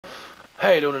How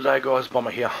you doing today, guys?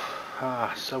 Bomber here.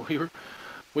 So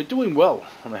we're doing well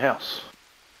on the house.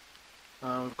 We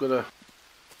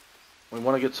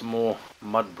want to get some more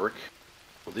mud brick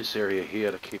for this area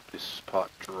here to keep this part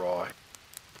dry.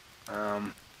 I'll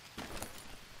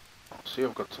see,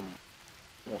 I've got some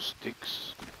more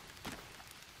sticks.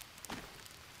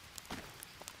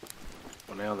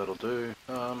 For now, that'll do.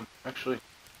 Actually,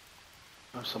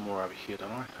 I have some more over here, don't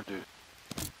I? I do.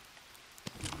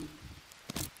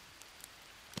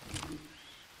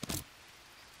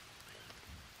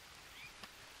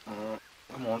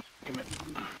 Come on, give me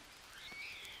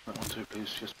that one too,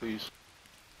 please. Yes, please.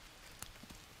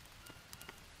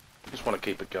 Just want to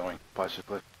keep it going,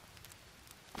 basically.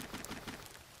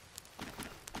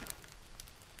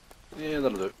 Yeah,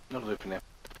 that'll do. That'll do for now.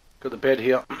 Got the bed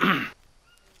here.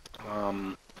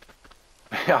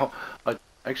 Now, I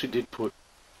actually did put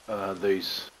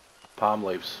these palm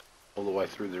leaves all the way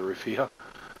through the roof here.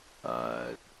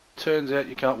 Turns out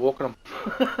you can't walk on them.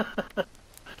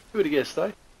 Who would have guessed,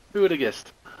 eh? Who would have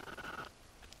guessed?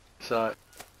 So,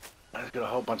 I've got a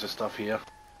whole bunch of stuff here.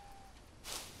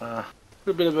 A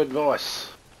bit of advice.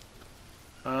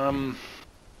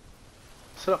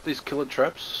 Set up these killer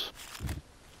traps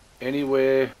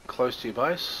anywhere close to your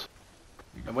base,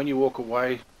 and when you walk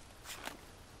away,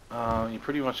 you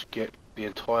pretty much get the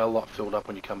entire lot filled up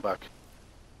when you come back.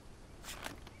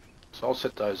 So I'll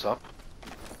set those up.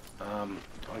 I'm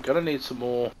gonna need some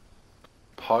more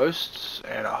posts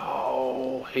and a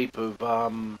whole heap of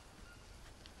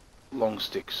long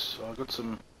sticks. So I've got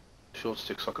some short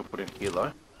sticks I can put in here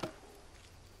though.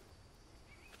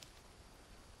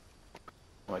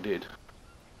 I did.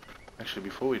 Actually,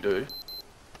 before we do,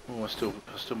 I still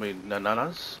need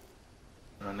nanas,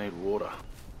 and I need water.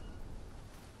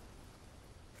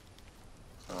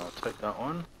 I'll take that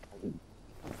one,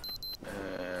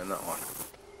 and that one.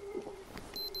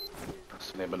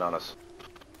 That's their bananas.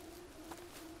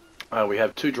 We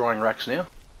have 2 drying racks now.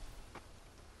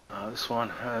 This one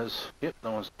has, yep,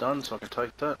 that one's done, so I can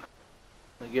take that.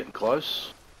 They're getting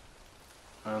close,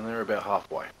 and they're about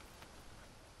halfway.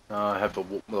 I have the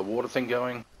water thing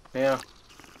going now.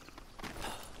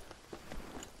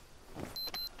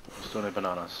 Still need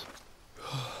bananas.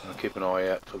 I'll keep an eye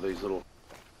out for these little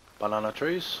banana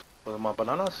trees for my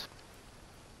bananas.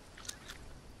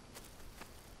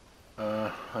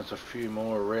 There's a few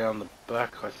more around the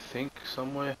back, I think,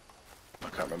 somewhere. I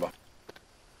can't remember.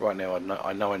 Right now,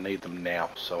 I know I need them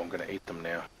now, so I'm going to eat them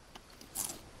now.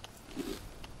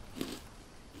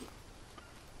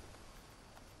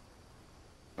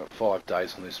 Got 5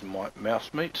 days on this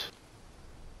mouse meat.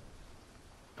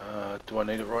 Do I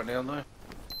need it right now, though?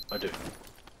 I do.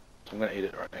 So I'm going to eat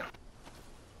it right now.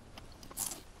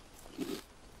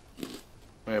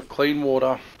 We have clean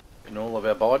water in all of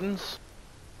our Bidens.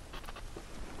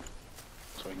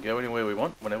 So we can go anywhere we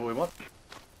want, whenever we want.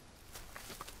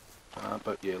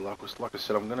 But yeah, like I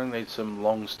said, I'm going to need some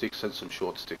long sticks and some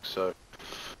short sticks. So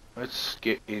let's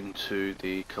get into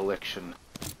the collection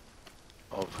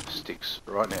of sticks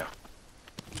right now.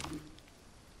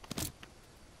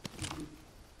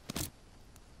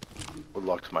 Would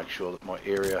like to make sure that my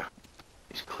area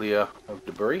is clear of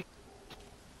debris.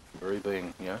 Debris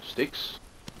being, you know, sticks,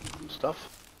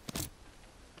 stuff.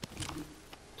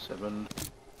 7,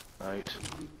 8,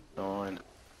 9.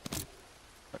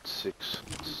 That's 6,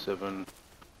 7.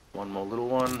 One more little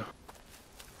one.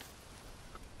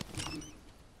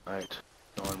 8,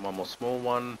 9. One more small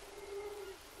one.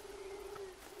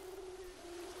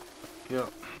 Yeah,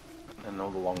 and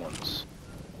all the long ones.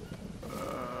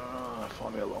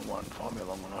 Find me a long one. Find me a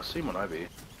long one. I see one over here.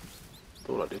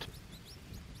 Thought I did.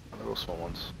 They're all small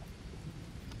ones.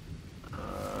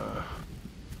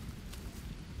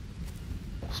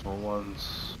 All small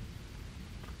ones.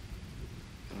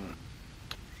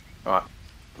 Alright.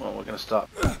 Well, we're going to start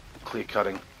clear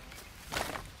cutting.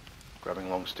 Grabbing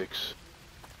long sticks.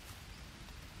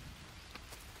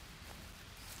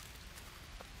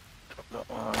 Drop that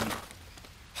one.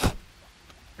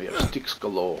 We have sticks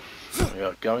galore. We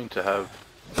are going to have...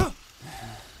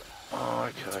 Oh,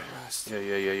 okay.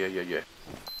 Yeah.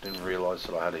 Didn't realise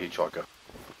that I had a hitchhiker.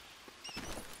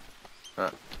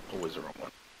 Always the wrong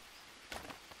one.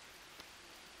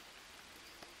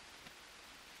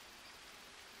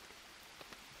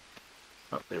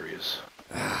 Oh, there he is.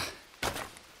 There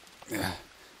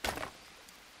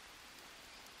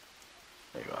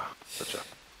you are. Gotcha.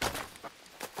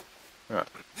 Alright.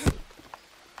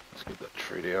 Let's get that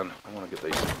tree down. I want to get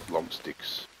these long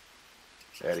sticks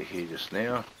out of here just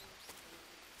now.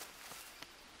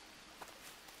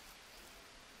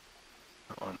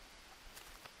 That one.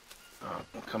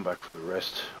 We'll come back for the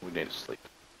rest. We need to sleep.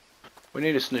 We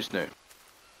need a snoo snoo.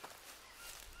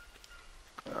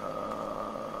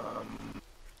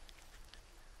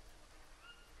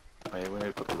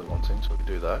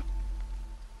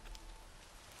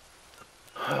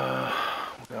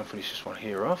 finish this one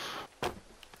here off.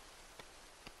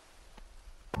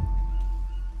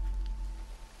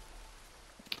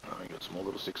 We got some more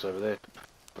little sticks over there,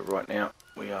 but right now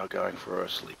we are going for a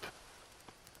sleep.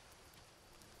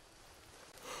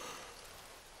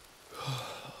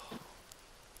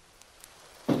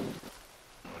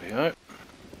 Rightio.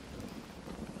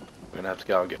 We're going to have to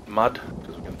go and get mud,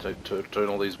 because we're going to turn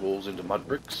all these walls into mud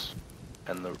bricks,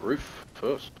 and the roof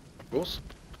first, of course,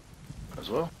 as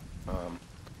well.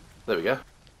 There we go.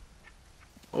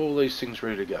 All these things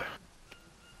ready to go.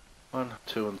 1,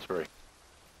 2, and 3.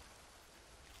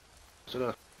 Is it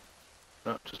a...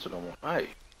 No, just a normal... Hey!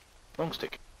 Long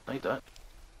stick. Need that.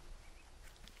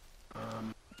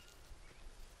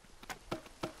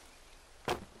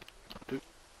 Do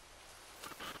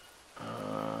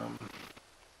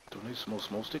I need some more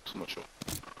small sticks? I'm not sure.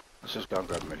 Let's just go and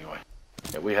grab them anyway.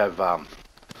 Yeah, we have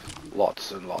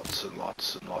lots and lots and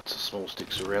lots and lots of small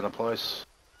sticks around the place.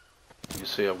 You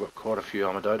see I've got quite a few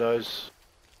armadodos.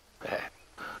 I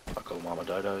call them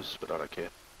armadodos, but I don't care.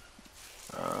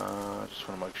 I just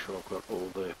want to make sure I've got all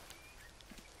the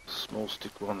small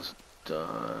stick ones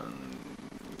done.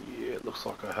 Yeah, it looks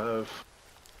like I have.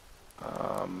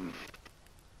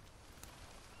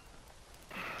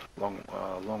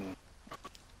 Long,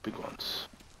 big ones.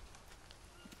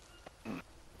 What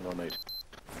do I need?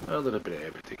 A little bit of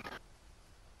everything,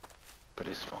 but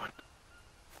it's fine.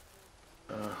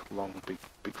 Long,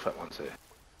 big fat ones there.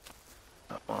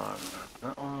 That one,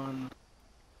 that one.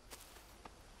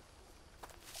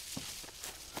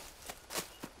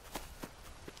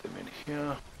 Put them in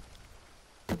here.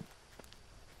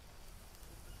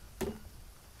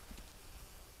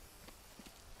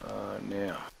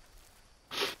 Now,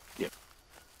 yep.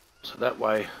 So that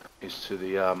way is to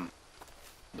the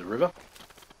river.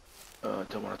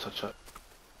 Don't want to touch that.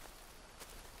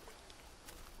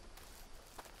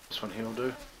 This one here will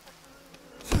do.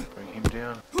 Bring him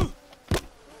down.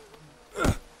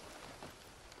 I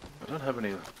don't have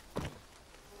any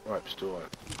ropes, do I?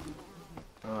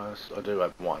 I do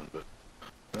have one, but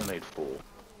I'm going to need 4.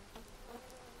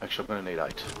 Actually, I'm going to need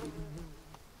 8.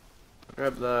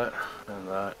 Grab that and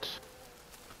that.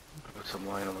 I've got some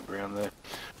laying on the ground there.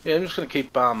 Yeah, I'm just going to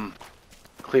keep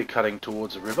clear cutting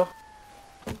towards the river,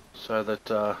 so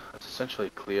that it's essentially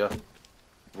clear of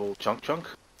all chunk.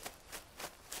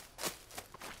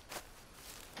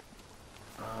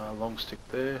 Long stick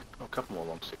there. Oh, a couple more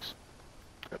long sticks.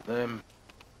 Grab them.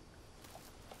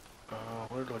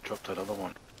 Where did I drop that other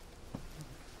one?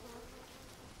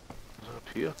 Was it up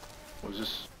here? Or was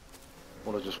this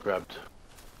what I just grabbed?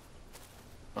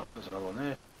 Oh, there's another one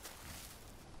there.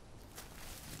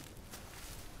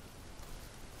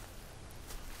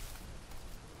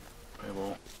 Okay,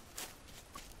 well,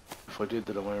 if I did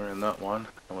that, I went around that one.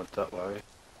 I went that way.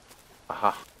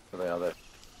 Aha! There they are there.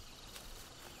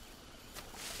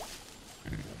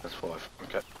 That's 5.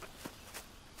 Okay.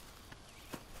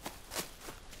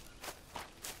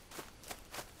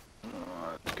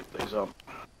 Alright, let's get these up.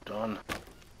 Done.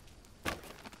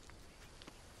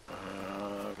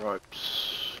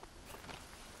 Ropes.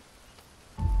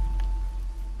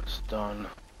 That's done.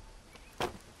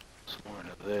 Somewhere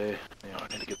into there. Now I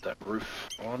need to get that roof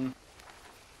on.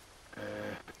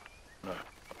 No, I'm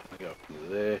gonna go up into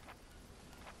there.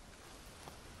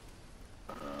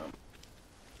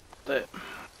 There.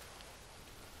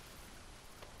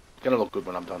 It's gonna look good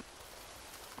when I'm done.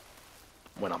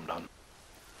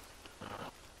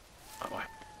 That way.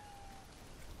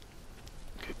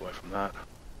 Keep away from that.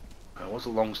 There was a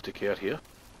long stick out here.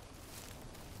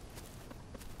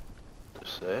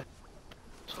 Just there.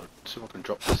 So let's see if I can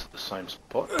drop this at the same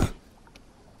spot.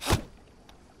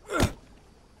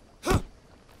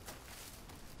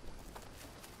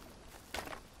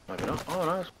 Maybe not. Oh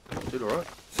no, did alright.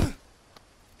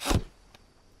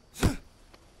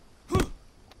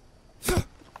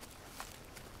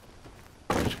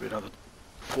 Should be another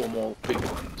 4 more big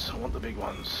ones. I want the big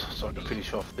ones so I can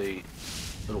finish off the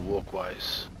little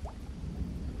walkways.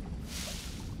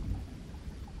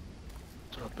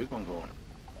 Is there a big one going?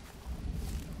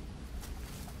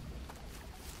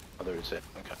 Oh, there is it.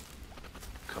 Okay.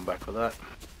 Come back for that.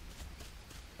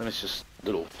 Then it's just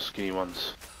little skinny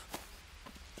ones.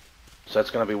 So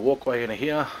that's going to be a walkway into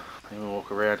here. Then we'll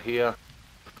walk around here.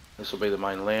 This will be the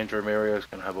main land room area. It's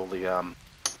going to have all the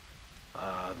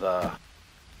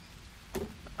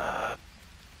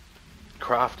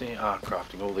crafting,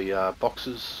 all the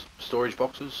boxes, storage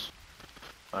boxes.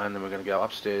 And then we're going to go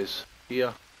upstairs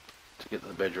here to get to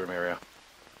the bedroom area.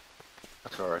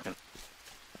 That's what I reckon.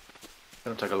 It's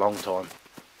going to take a long time.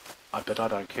 I bet I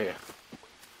don't care.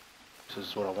 This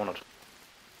is what I wanted.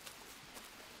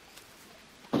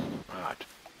 Alright.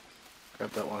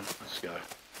 Grab that one. Let's go.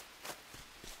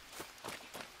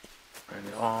 And,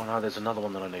 oh no, there's another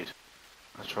one that I need.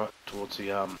 That's right, towards the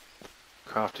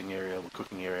crafting area, the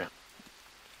cooking area.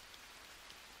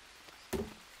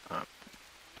 Alright.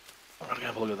 I'm gonna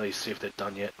have a look at these, see if they're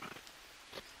done yet.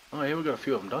 Oh yeah, we've got a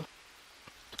few of them done.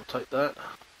 So I'll take that,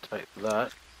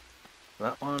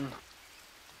 that one,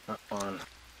 that one,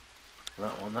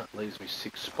 that one. That leaves me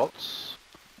 6 spots,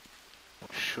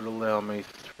 which should allow me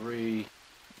 3.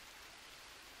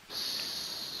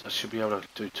 I should be able to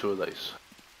do 2 of these.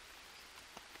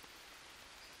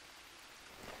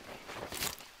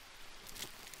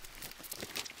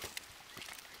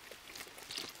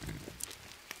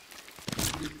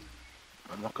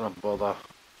 I'm not going to bother.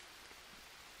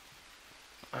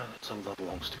 Oh, that's another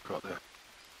long stick right there.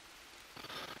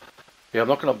 Yeah, I'm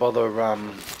not going to bother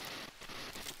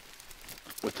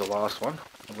with the last one.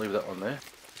 I'll leave that one there.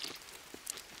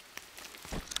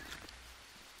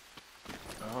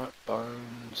 Alright,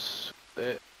 bones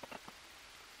there.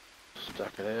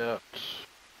 Stack it out.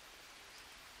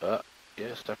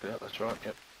 Yeah, stack it out, that's right,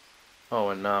 yep. Oh,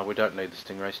 and we don't need the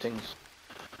stingray stings.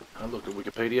 I looked at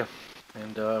Wikipedia,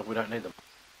 and we don't need them.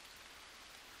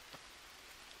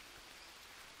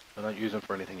 I don't use them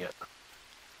for anything yet.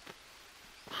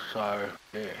 So,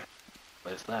 yeah,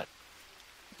 there's that.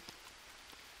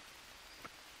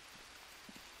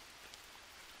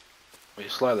 We're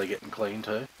slowly getting clean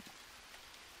too.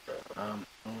 I'll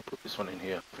put this one in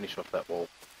here, finish off that wall.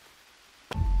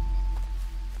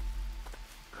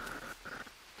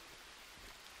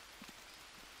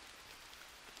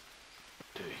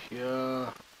 Do here.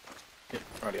 Yep,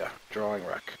 rightio, drying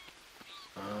rack.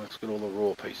 Let's get all the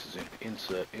raw pieces in.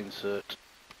 Insert, insert,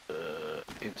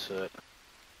 insert.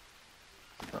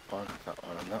 That one,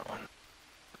 and that one.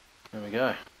 There we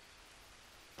go.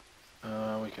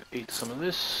 We can eat some of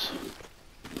this.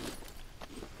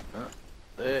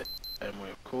 There, and we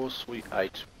of course we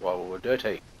ate while we were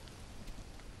dirty.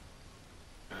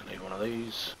 I need one of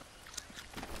these.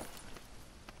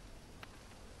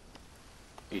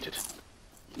 Eat it.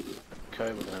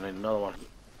 Okay, we're going to need another one.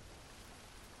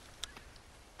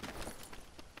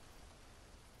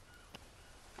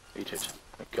 Eat it.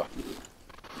 Thank God.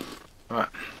 Alright,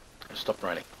 it stopped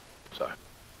raining. So,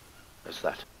 there's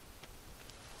that.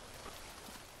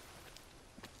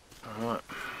 Alright.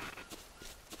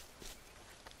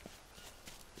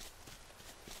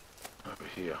 Over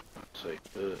here, let's see,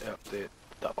 out there,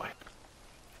 that way.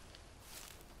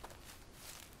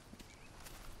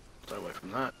 Stay away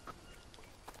from that.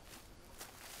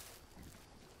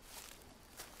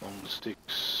 Long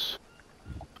sticks.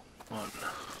 1,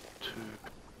 2.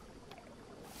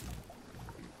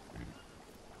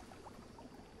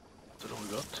 Is that all we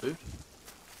got? 2?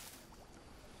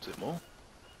 Is it more?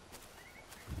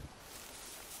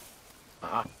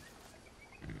 Aha.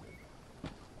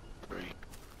 3,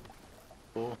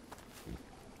 4.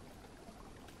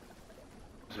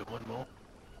 Is there one more?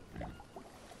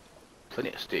 Plenty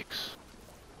of sticks.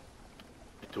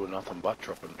 You're doing nothing but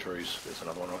dropping trees. There's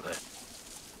another one right there.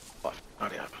 5.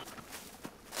 Rightio.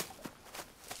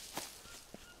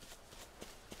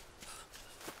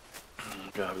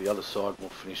 Go over the other side. We'll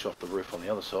finish off the roof on the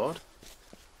other side.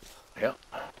 Yep.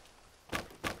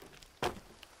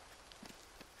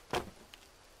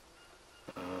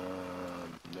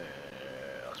 Yeah,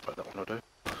 I suppose that one will do.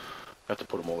 I have to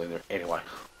put them all in there anyway.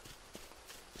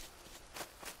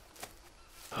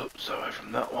 Oops, away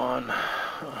from that one.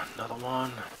 Another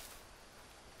one.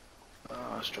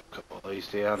 Let's drop a couple of these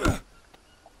down.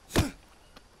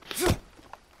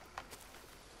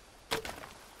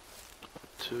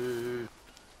 Two.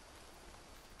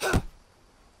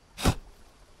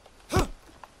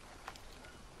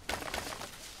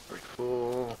 3,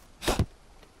 4.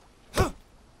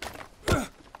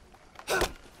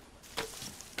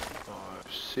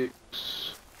 5, 6.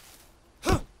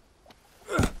 7,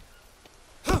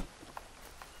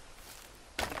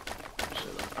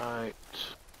 8.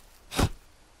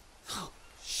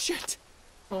 Shit!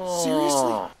 Oh,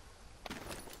 Seriously?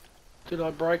 did I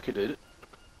break it? Did it?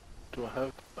 Do I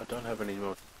have? I don't have any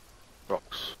more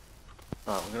rocks.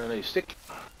 Alright, we're gonna need a stick.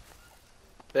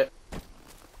 There.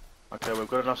 Okay, we've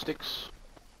got enough sticks.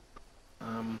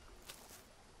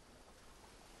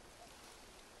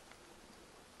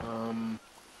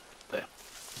 There.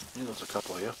 Yeah, there's a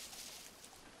couple here.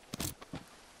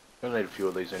 Gonna need a few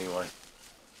of these anyway.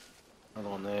 Another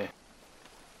one there.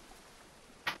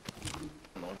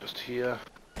 Another one just here.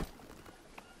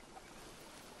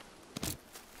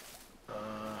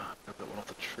 Grab that one off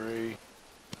the tree.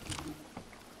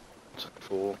 That's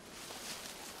 4,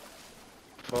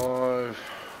 5,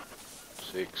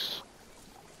 6.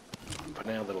 For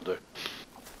now, that'll do.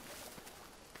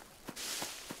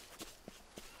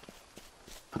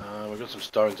 We've got some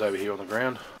stones over here on the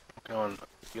ground. Go and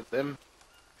get them.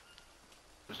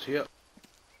 Just here.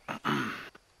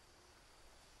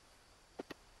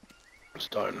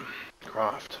 Stone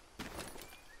craft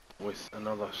with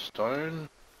another stone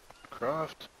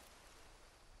craft.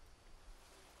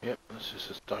 Yep, this is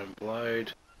a stone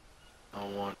blade. I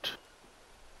want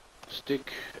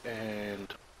stick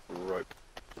and rope.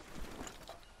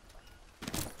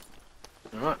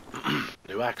 Alright,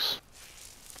 new axe.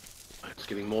 It's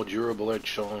getting more durable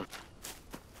edge on.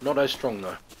 Not as strong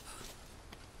though.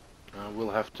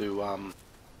 We'll have to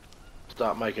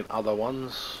start making other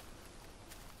ones.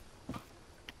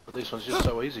 But this one's just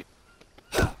so easy.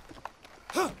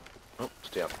 Oh, it's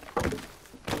down.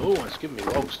 Oh, it's giving me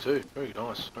logs too. Very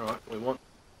nice. Alright, we want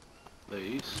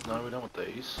these. No, we don't want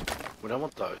these. We don't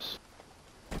want those.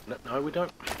 No, we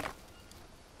don't.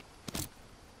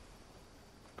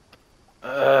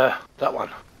 That one.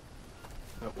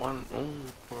 That one. Oh,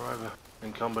 we're over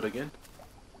encumbered again.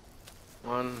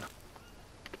 1,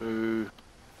 2,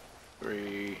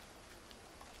 3,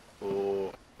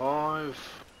 4,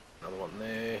 5. Another one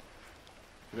there.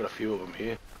 We've got a few of them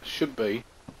here. Should be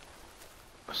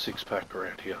a 6-pack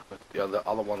around here. The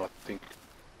other one I think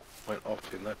went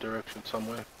off in that direction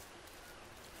somewhere.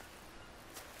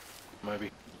 Maybe.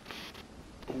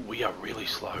 Oh, we are really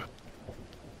slow.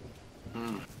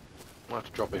 I'll have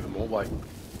to drop even more weight.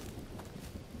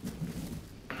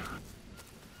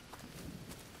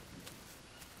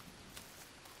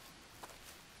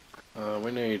 We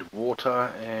need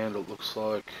water and it looks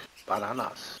like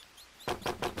bananas.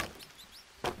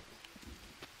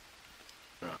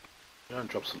 Right, go and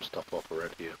drop some stuff off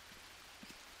around here.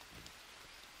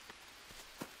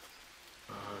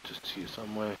 Just here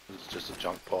somewhere. It's just a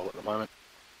junk pile at the moment.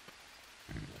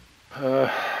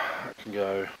 That can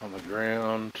go on the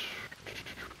ground.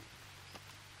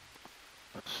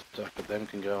 A stack of them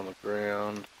can go on the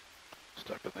ground. A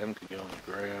stack of them can go on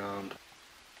the ground.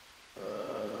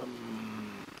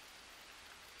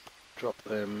 Drop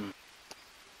them.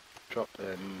 Drop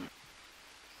them.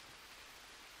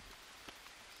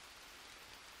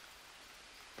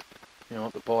 You know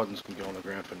what, the Bidens can go on the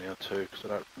ground for now too, because I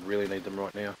don't really need them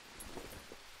right now.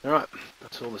 Alright,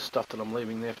 that's all the stuff that I'm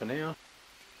leaving there for now.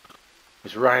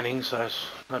 It's raining, so it's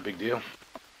no big deal.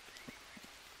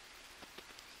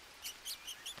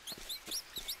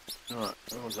 Alright,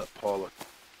 where was that pile of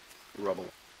rubble?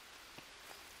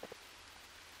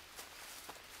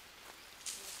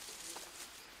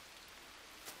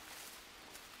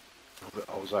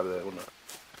 I was over there, wasn't it?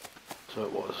 So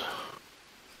it was.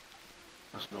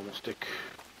 That's normal stick.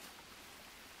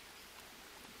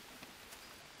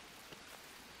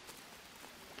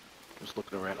 Just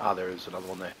looking around. Ah, there is another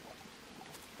one there.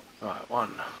 Alright,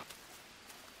 1,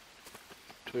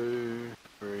 2,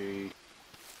 3,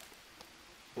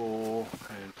 4,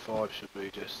 and 5 should be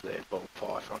just there. Boom,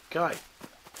 5. Okay.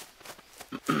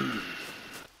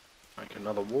 Make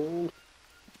another wall.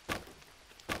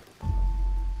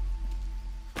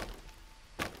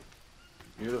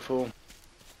 Beautiful.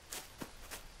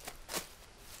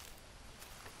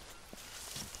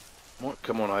 Might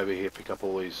come on over here, pick up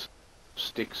all these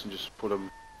sticks and just put them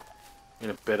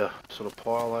in a better sort of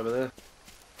pile over there.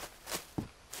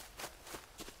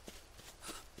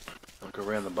 Like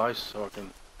around the base, so I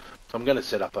can... So I'm going to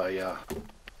set up a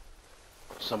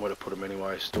somewhere to put them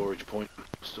anyway, storage point,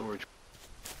 storage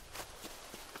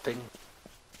thing.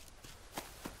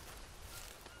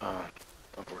 I've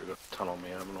already got a ton on me,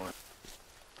 haven't I?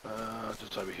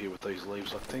 Just over here with these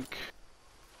leaves, I think.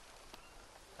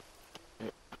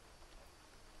 Yep.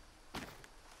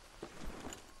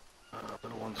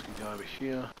 Little ones can go over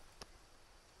here.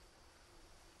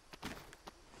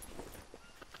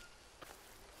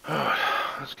 Alright,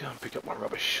 let's go and pick up my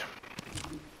rubbish.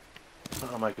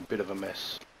 I'll make a bit of a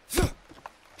mess.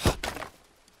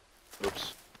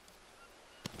 Oops.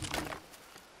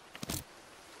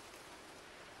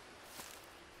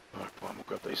 Alright, fine, we'll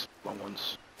grab these long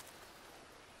ones.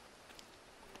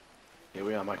 Here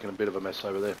we are making a bit of a mess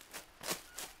over there.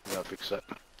 I'll fix that.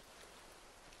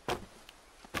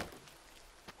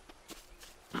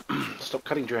 Stop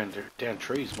cutting down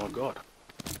trees, my god.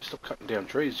 Stop cutting down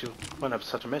trees, you won't have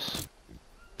such a mess.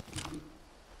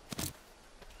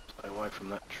 Stay away from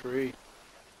that tree.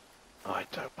 I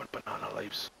don't want banana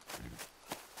leaves.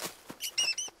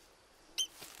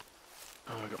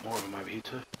 Oh, I got more of them over here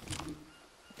too.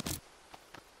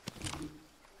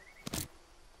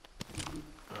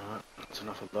 Alright, that's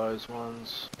enough of those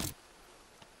ones.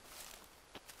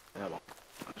 Now well,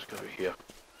 I'll just go over here.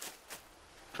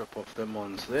 Drop off them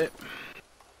ones there.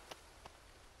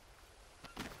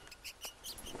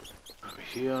 Over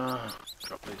here,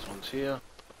 drop these ones here.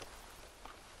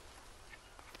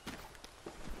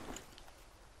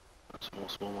 more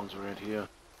small ones around here.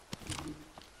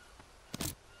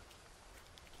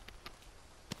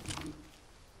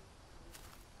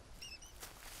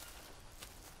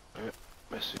 Yep,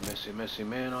 messy, messy, messy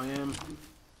man I am.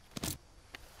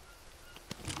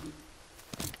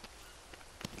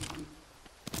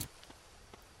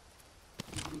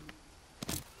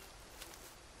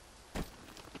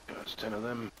 That's 10 of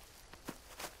them.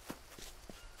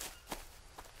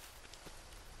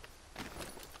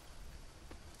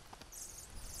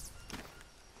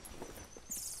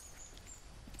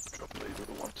 Drop these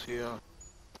little ones here.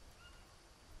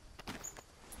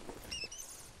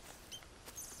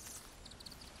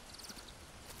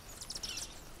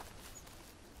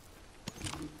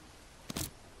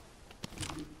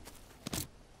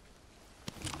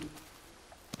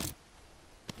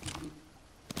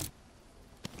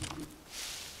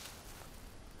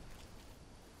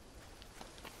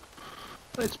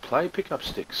 Let's play pickup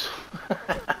sticks.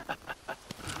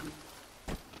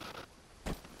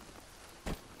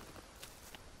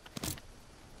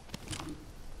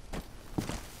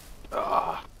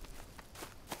 Ah.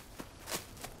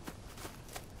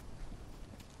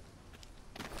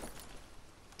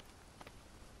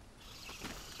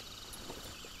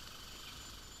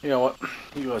 You know what?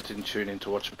 You guys didn't tune in to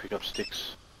watch me pick up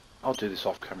sticks. I'll do this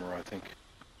off camera, I think.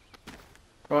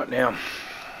 Right now,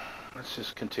 let's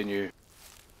just continue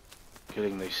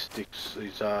getting these sticks,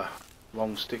 these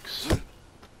long sticks.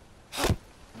 I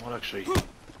might actually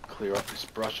clear up this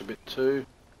brush a bit too.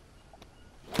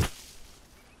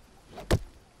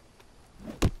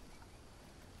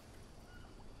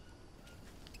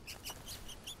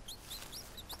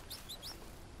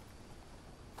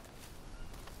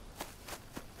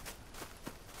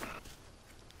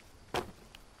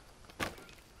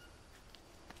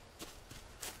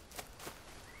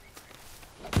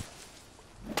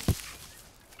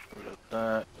 Rid of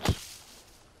that.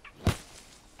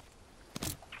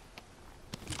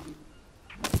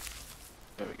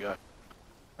 There we go.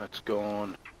 That's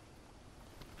gone.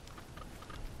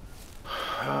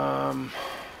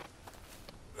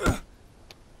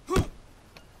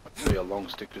 Be a long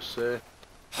stick just there.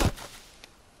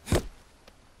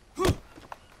 For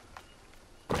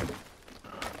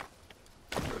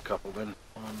a couple then.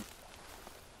 1,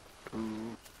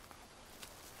 2,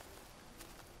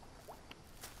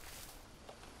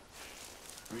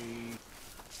 3,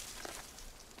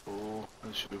 4.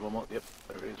 There should be one more. Yep,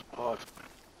 there it is. 5.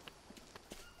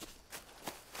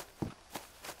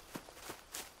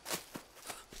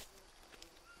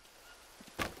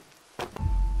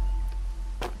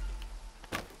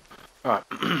 Alright,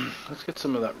 let's get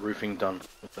some of that roofing done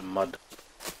with the mud.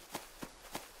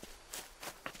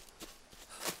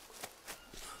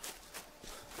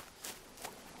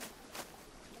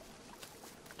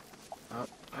 Oh,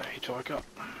 hitchhiker.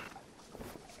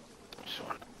 This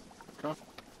one. Come on.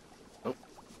 Oh.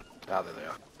 Ah, there they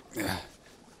are.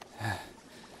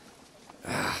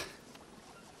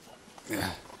 Yeah.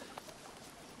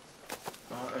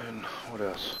 Oh, and what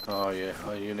else? Oh yeah,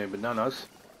 oh, you need bananas.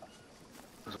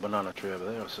 There's a banana tree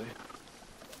over there, I see.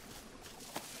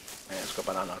 Yeah, it's got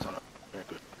bananas on it. Very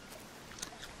good.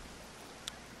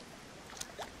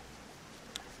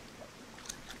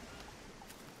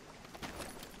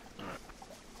 Alright.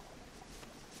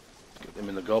 Let's get them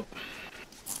in the gob.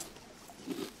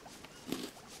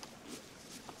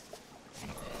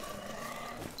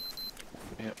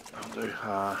 Yep, I'll do.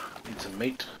 Need some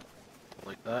meat.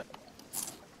 Like that.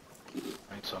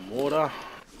 Need some water.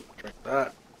 Drink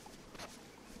that.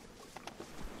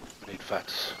 Need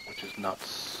fats, which is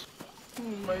nuts.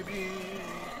 Maybe.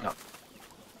 No.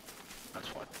 That's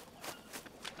fine.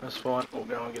 That's fine. We'll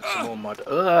go and get some more mud.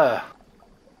 Ugh!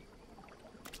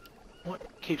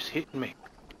 What keeps hitting me?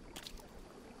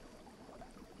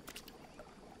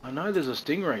 I know there's a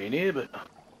stingray in here, but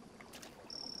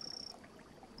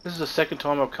this is the second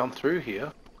time I've come through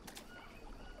here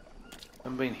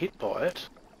and been hit by it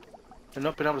and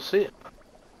not been able to see it.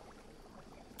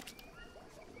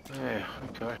 Yeah,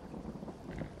 okay.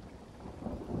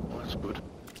 Well, that's good.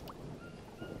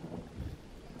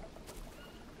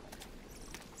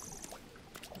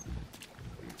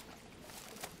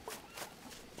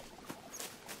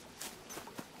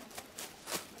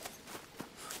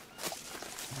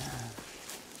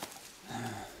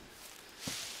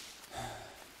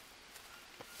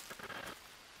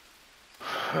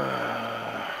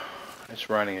 It's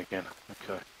raining again.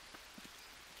 Okay.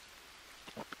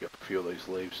 I'll pick up a few of these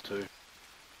leaves too.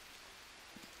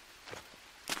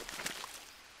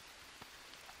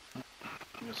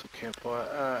 Got some campfire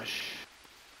ash,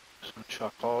 some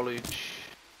chuck foliage.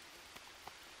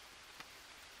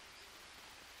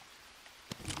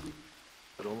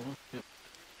 Got all of them? Yep.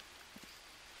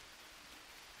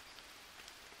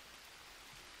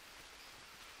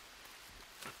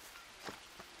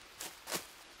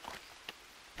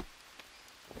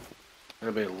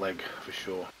 That'll be a leg for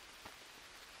sure.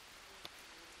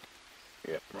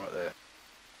 Yep, right there.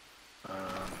 Do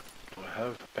I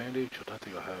have a bandage? I don't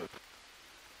think I have.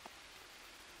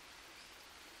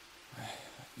 I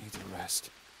need to rest.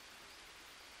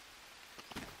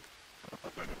 I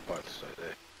think I both stay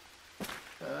there.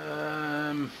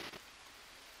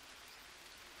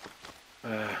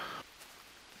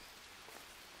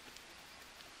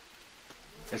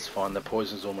 It's fine, the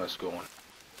poison's almost gone.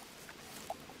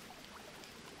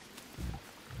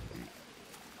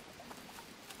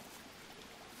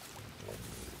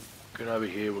 Get over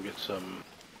here, we'll get some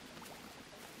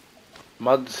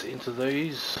muds into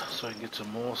these so I can get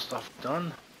some more stuff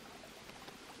done.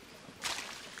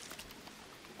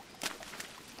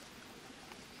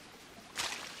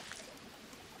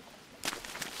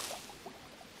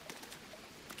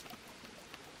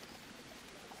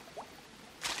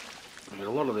 We've got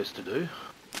a lot of this to do.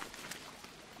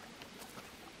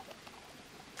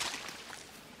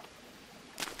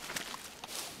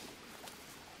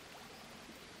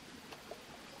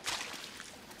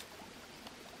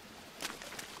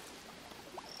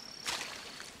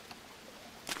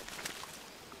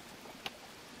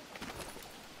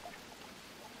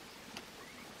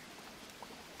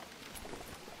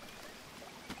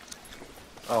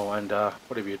 Oh, and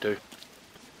whatever you do,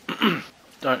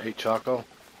 don't eat charcoal.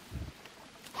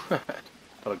 Not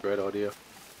a great idea.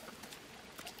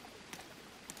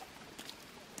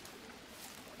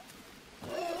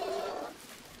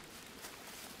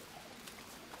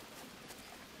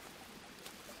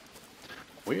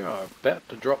 We are about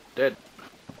to drop dead.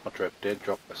 Not drop dead,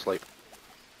 drop asleep.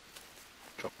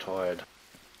 Drop tired.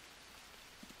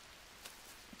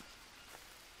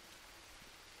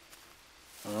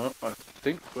 I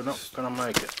think we're not gonna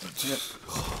make it. Yep.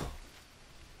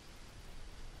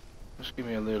 Just give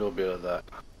me a little bit of that.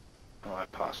 Oh, I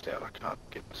passed out. I can't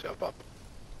get myself up.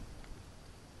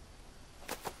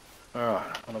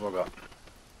 Alright, what have I got?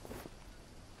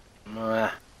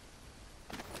 Mwah.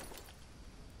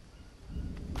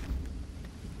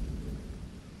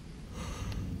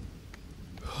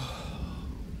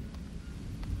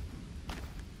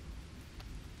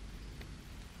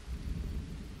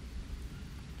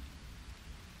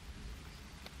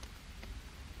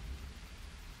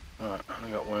 Alright, I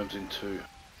got worms in two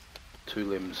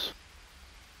limbs.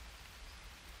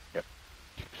 Yep.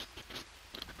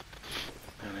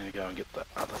 I need to go and get the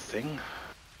other thing.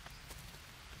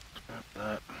 Grab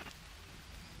that.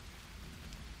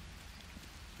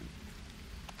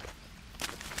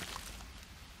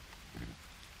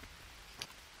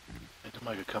 Need to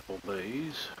make a couple of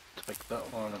these. Take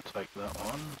that one and take that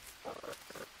one.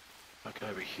 Back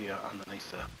over here underneath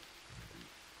the...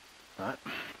 Right.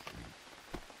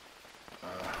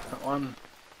 That one.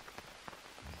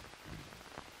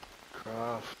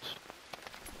 Craft.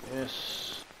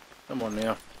 Yes. Come on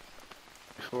now.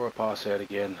 Before I pass out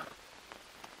again.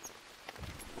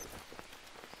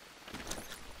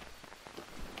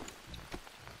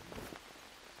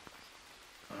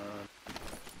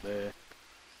 There.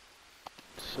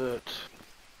 Insert.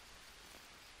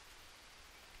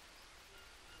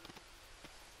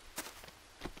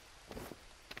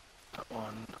 That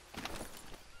one.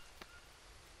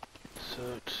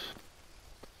 Insert.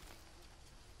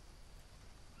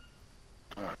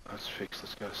 Alright, that's fixed.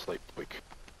 Let's go to sleep quick.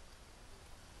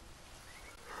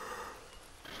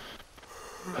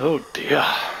 Oh dear,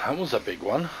 that was a big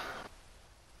one.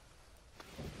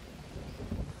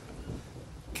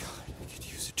 God, I could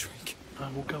use a drink. I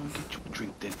will go and get you a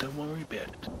drink then, don't worry about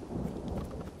it.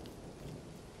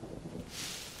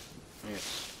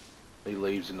 Yes, he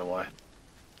leaves in the way.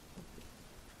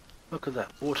 Look at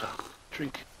that, water.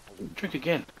 Drink. Drink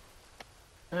again.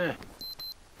 Yeah,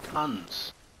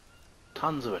 tons.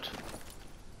 Tons of it.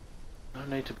 No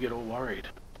need to get all worried.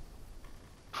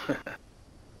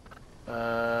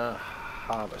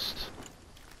 Harvest.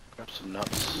 Grab some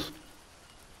nuts.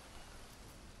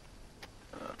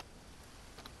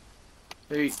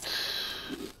 Eat.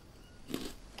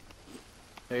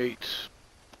 Eat.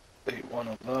 Eat one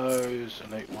of those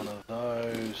and eat one of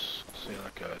those. See how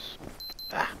that goes.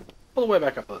 Ah! All the way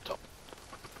back up to the top.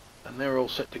 And they're all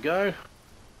set to go.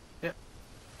 Yep.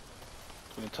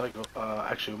 We're going to take...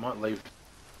 actually, we might leave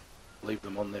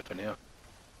them on there for now.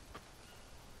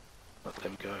 Let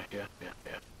them go. Yeah.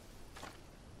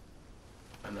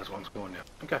 And this one's gone now.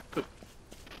 Okay, good.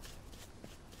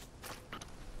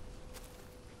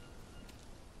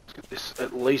 Let's get this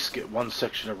at least get one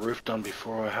section of roof done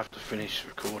before I have to finish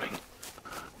recording.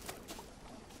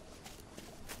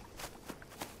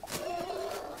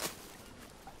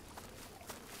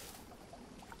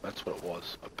 That's what it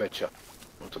was, I betcha.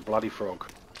 It's a bloody frog.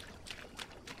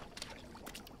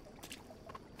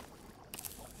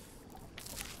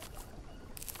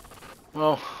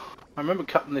 Well, I remember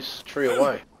cutting this tree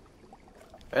away.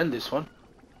 And this one.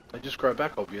 They just grow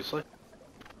back, obviously.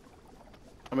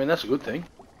 I mean, that's a good thing.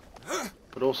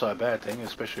 But also a bad thing,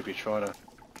 especially if you're trying to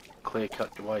clear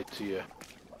cut your way to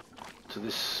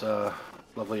this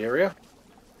lovely area.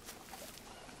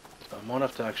 So I might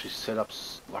have to actually set up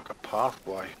like a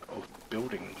pathway of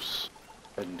buildings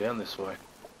heading down this way.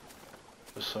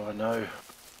 Just so I know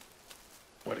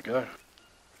where to go.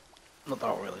 Not that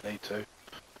I really need to.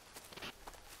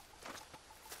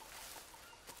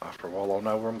 After a while I'll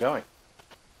know where I'm going.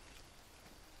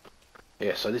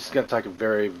 Yeah, so this is going to take a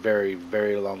very, very,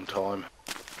 very long time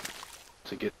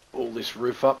to get all this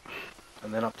roof up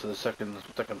and then up to the second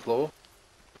floor.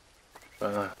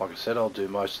 Like I said, I'll do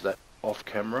most of that off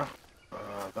camera.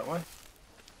 That way.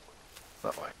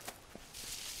 That way.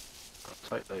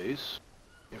 I'll take these,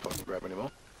 if I can grab any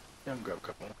more. Yeah, I can grab a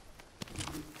couple more.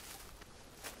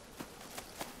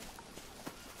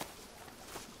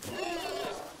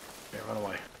 Yeah, run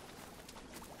away.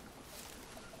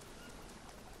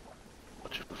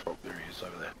 Watch if the frog, there he is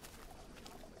over there.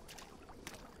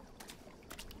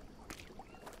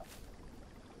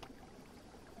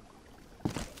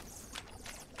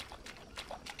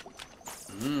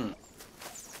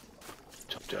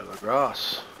 Jumped out of the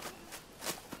grass.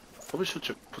 Probably should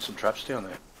put some traps down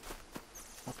there.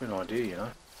 Might be an idea, you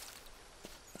know.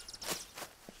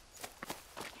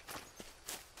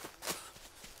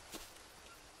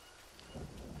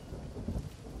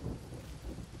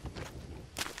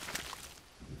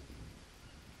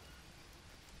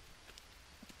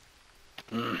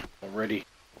 Already.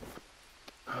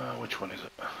 Which one is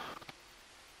it?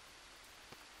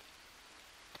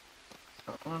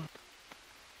 That one?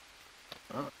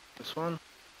 This one?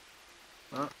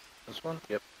 This one?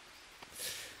 Yep.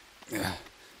 Yeah.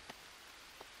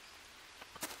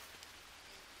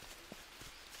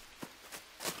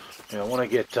 Yeah, I want to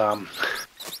get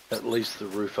at least the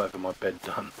roof over my bed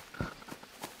done.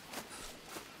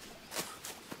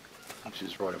 Which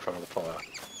is right in front of the fire.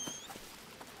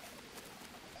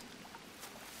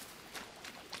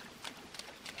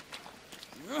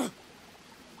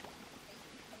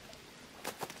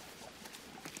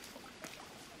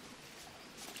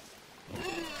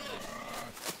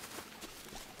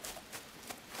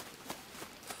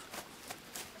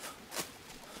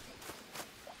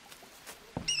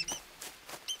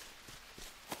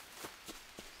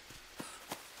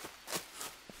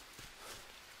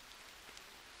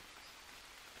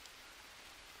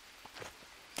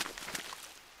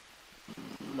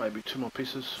 Maybe 2 more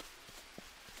pieces.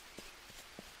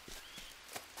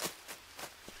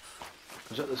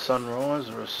 Is that the sunrise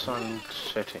or a sun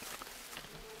setting?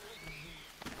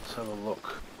 Let's have a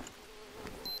look.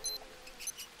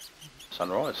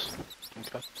 Sunrise.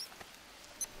 Okay.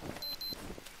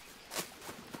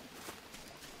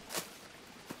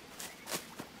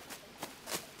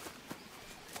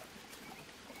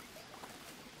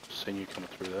 Seen you coming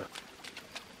through there.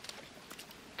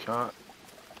 Can't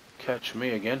catch me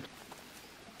again.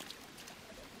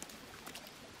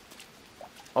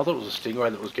 I thought it was a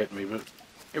stingray that was getting me, but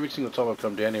every single time I've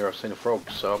come down here I've seen a frog,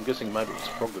 so I'm guessing maybe it's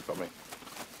a frog that got me.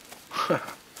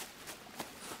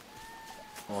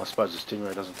 Well, I suppose the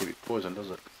stingray doesn't give it poison,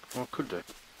 does it? Well, it could do.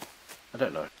 I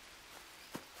don't know.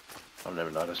 I've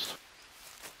never noticed.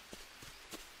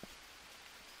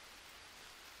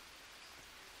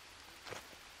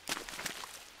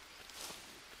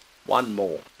 One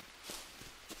more.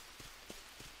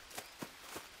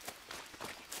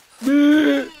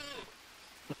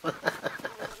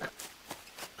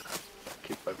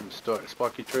 Keep away from the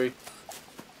spiky tree.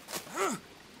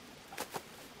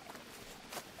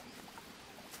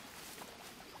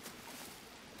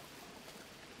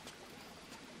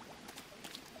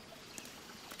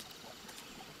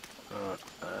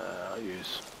 I'll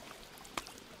use.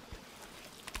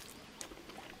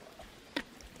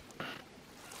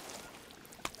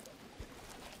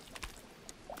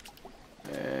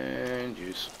 And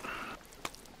use.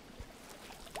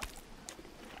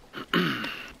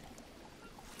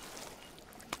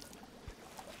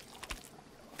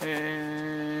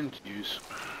 And use.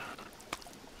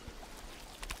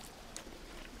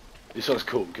 This one's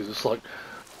cool because it's like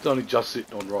it's only just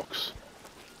sitting on rocks.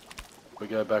 We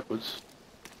go backwards.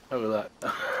 Look at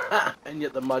that. And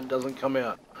yet the mud doesn't come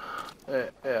out.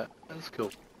 Yeah, that's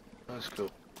cool. That's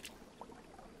cool.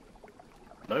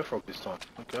 no frog this time.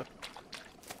 Okay.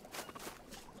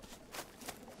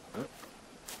 Yep.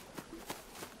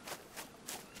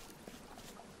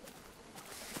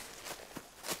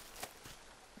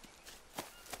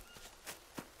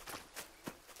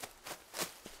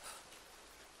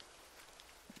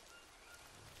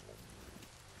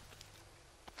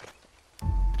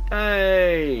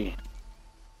 Hey!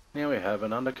 Now we have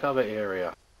an undercover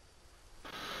area.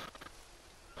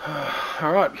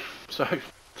 Alright, so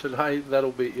today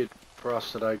that'll be it for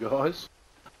us today, guys.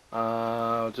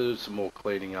 I'll do some more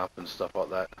cleaning up and stuff like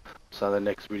that. So the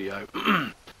next video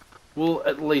we'll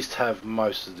at least have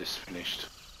most of this finished.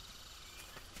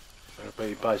 It'll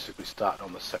be basically starting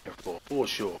on the second floor for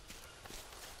sure.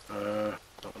 Not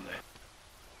in there.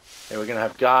 Yeah, we're going to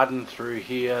have garden through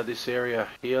here. This area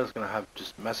here is going to have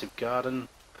just massive garden.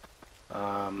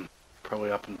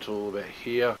 Probably up until about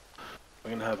here. We're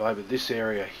going to have over this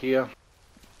area here.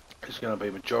 It's going to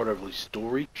be majoritively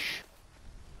storage.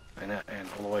 And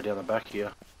all the way down the back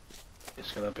here,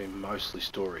 it's going to be mostly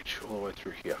storage all the way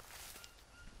through here.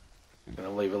 Going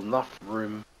to leave enough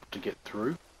room to get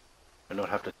through and not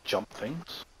have to jump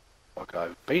things like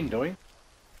I've been doing.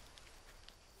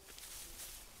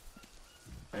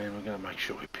 And we're going to make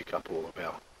sure we pick up all of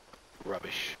our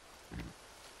rubbish.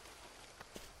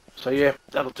 So yeah,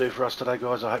 that'll do for us today,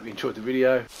 guys. I hope you enjoyed the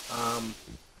video.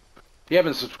 If you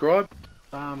haven't subscribed,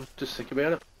 just think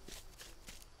about it.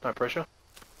 No pressure.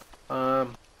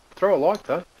 Throw a like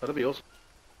though, that'll be awesome.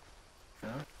 You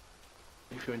know,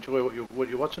 if you enjoy what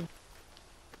you're watching,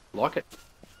 like it.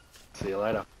 See you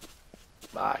later.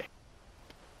 Bye.